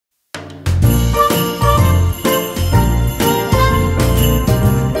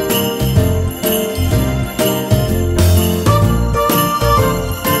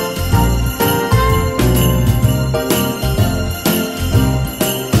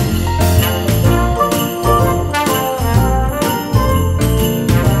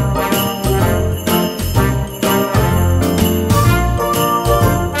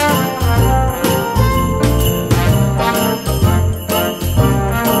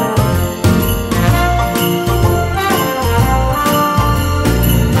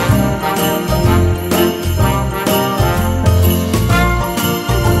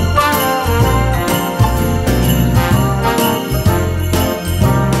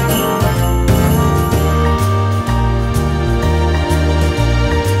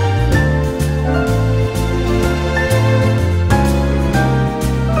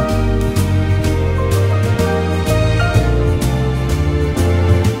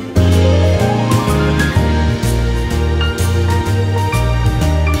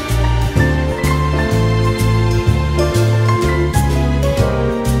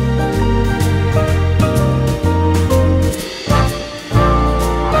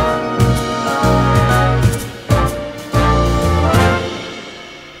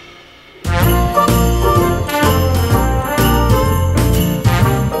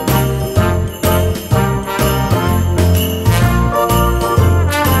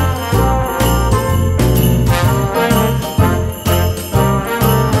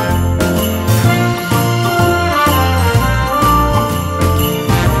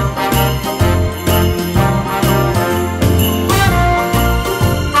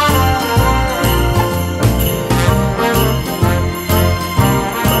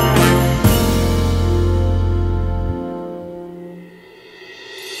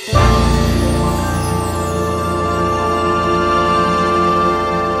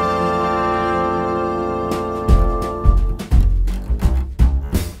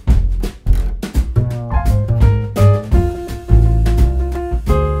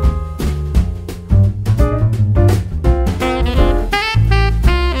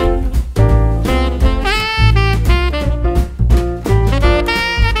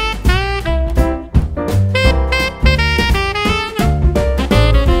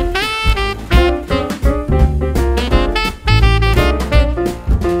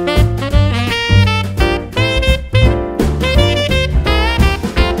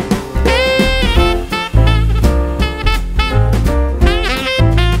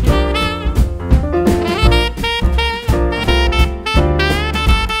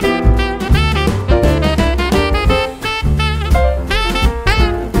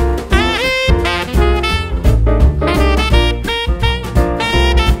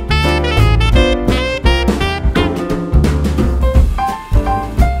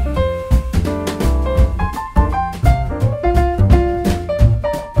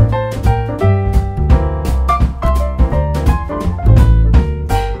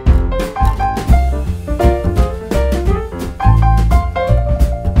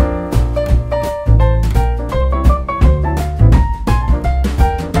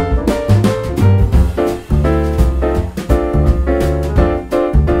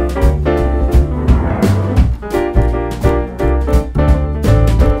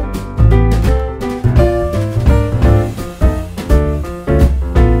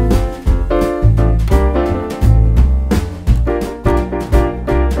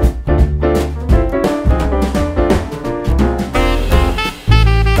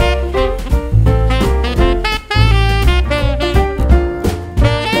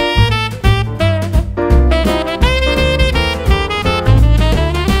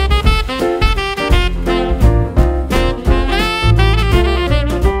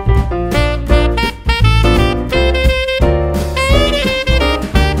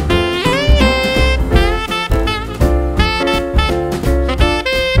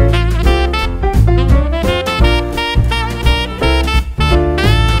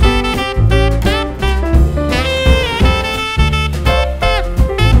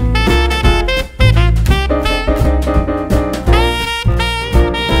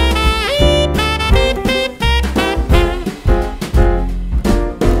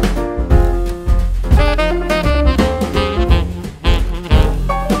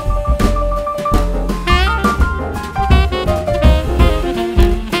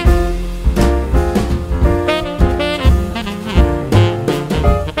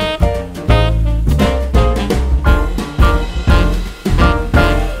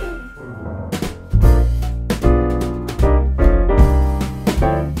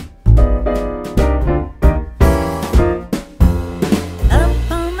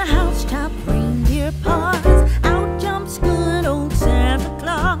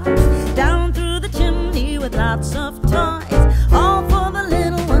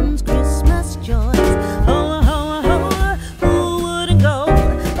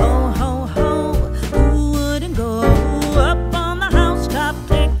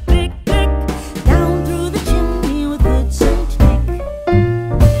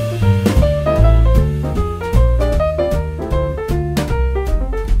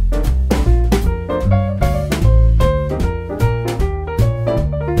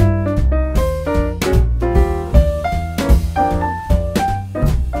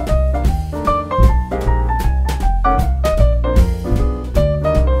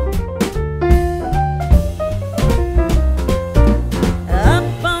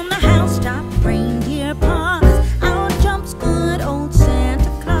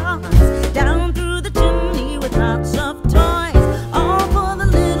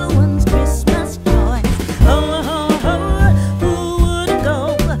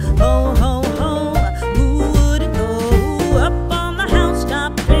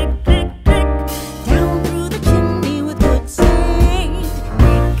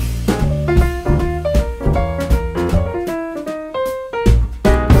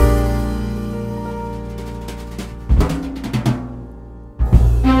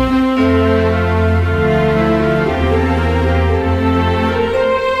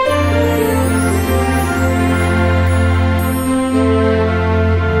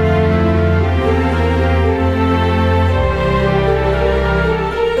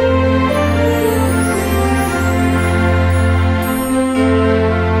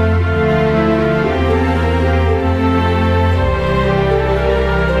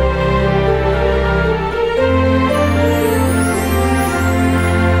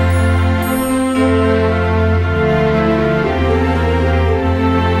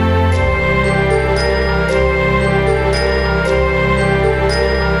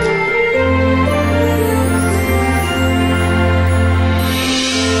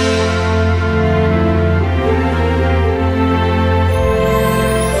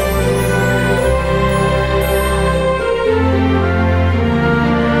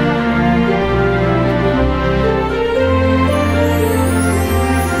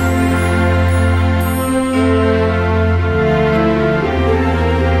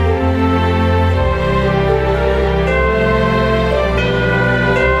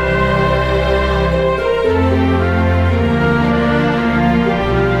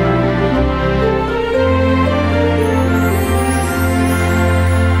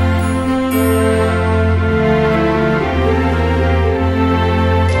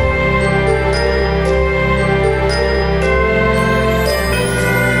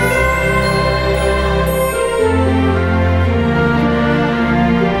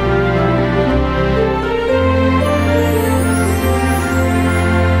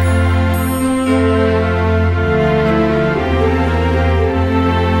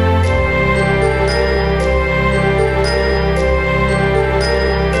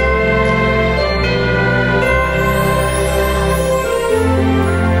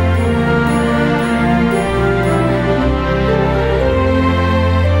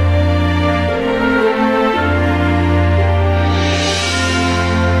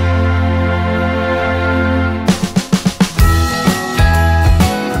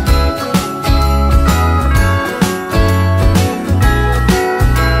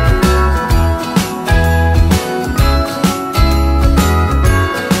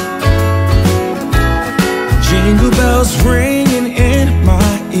bells ringing in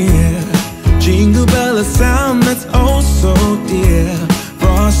my ear, jingle bell, a sound that's oh so dear.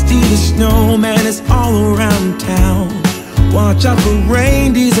 Frosty the snowman is all around town. Watch out for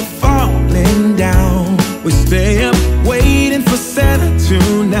reindeers are falling down. We stay up waiting for Santa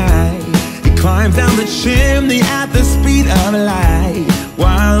tonight. He climbs down the chimney at the speed of light,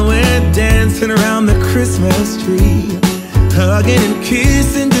 while we're dancing around the Christmas tree, hugging and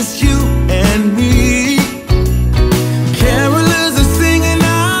kissing, just you and me. Carolers are singing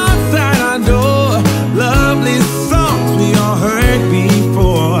outside our door, lovely songs we all heard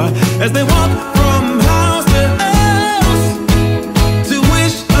before, as they walk from house to house to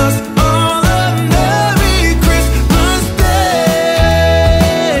wish us all a Merry Christmas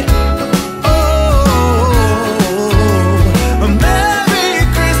Day. Oh, a Merry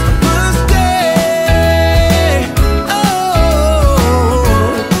Christmas Day.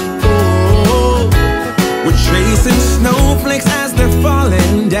 Oh, we're chasing snowflakes as they're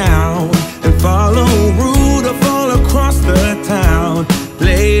falling down, and follow Rudolph all across the town.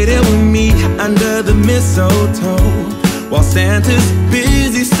 Later we meet under the mistletoe, while Santa's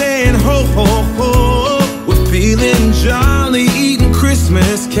busy saying ho ho ho. We're feeling jolly, eating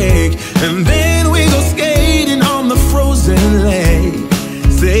Christmas cake, and then we go skating on the frozen lake,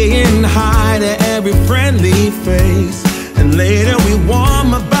 saying hi to every friendly face. And later we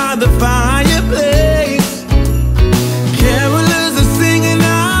warm up by the fire